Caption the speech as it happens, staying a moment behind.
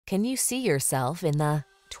Can you see yourself in the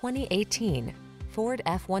 2018 Ford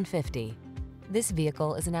F-150? This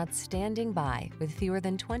vehicle is an outstanding buy with fewer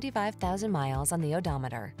than 25,000 miles on the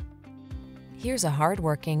odometer. Here's a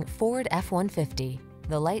hard-working Ford F-150,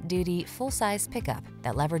 the light-duty, full-size pickup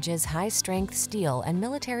that leverages high-strength steel and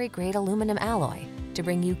military-grade aluminum alloy to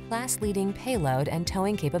bring you class-leading payload and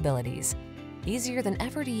towing capabilities. Easier than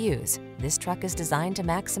ever to use, this truck is designed to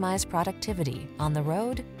maximize productivity on the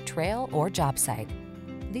road, trail, or job site.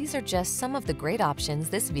 These are just some of the great options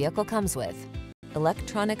this vehicle comes with: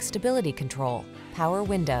 electronic stability control, power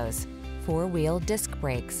windows, four-wheel disc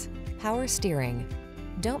brakes, power steering.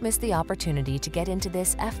 Don't miss the opportunity to get into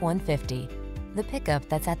this F-150, the pickup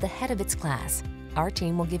that's at the head of its class. Our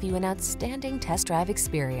team will give you an outstanding test drive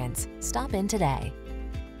experience. Stop in today.